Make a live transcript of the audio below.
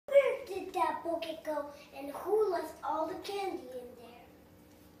pocket go and who left all the candy in there?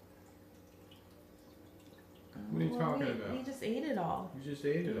 What are you talking about? We just ate it all. You just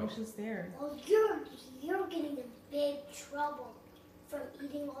ate it all. It was just there. Well, you're getting in big trouble from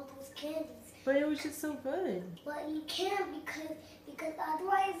eating all those candies. But it was just so good. But you can't because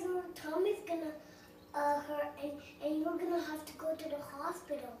otherwise your tummy's gonna hurt and you're gonna have to go to the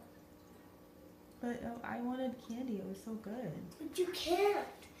hospital. But I wanted candy. It was so good. But you can't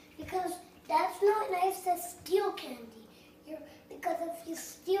because that's not nice to steal candy. Because if you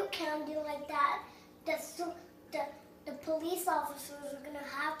steal candy like that, the police officers are gonna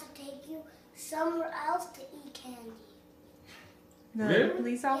have to take you somewhere else to eat candy. No, Really? the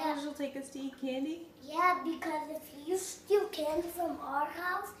police officers will take us to eat candy? Yeah, because if you steal candy from our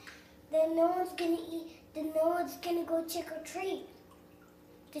house, then no one's gonna eat. Then no one's gonna go trick or treat.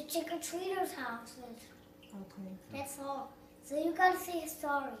 The trick or treaters' houses. Okay. That's all. So you gotta say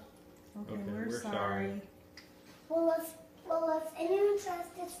sorry. Okay, Okay, we're we're sorry. Well, if anyone tries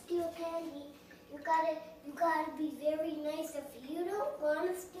to steal candy, you gotta be very nice. If you don't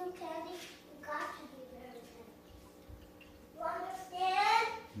want to steal candy, you got to be very nice. You understand?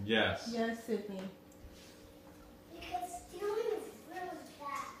 Yes. Yes, Sydney. Because stealing is really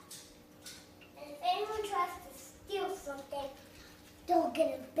bad. And if anyone tries to steal something, they'll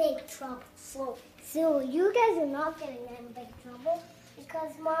get in big trouble. So you guys are not getting in big trouble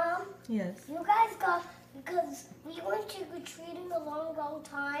because, Mom, Yes. you guys got, because we went trick-or-treating a long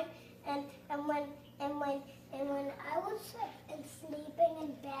time, and when I was sick and sleeping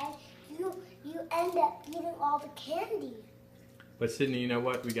in bed, you end up eating all the candy. But Sydney, you know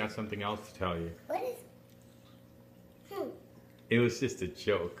what? We got something else to tell you. What is? It was just a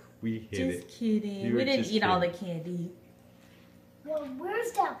joke. We hid it. Just kidding. You We were didn't just eat all the kidding. candy. Well,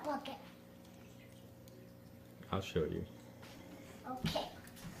 where's that bucket? I'll show you. Okay.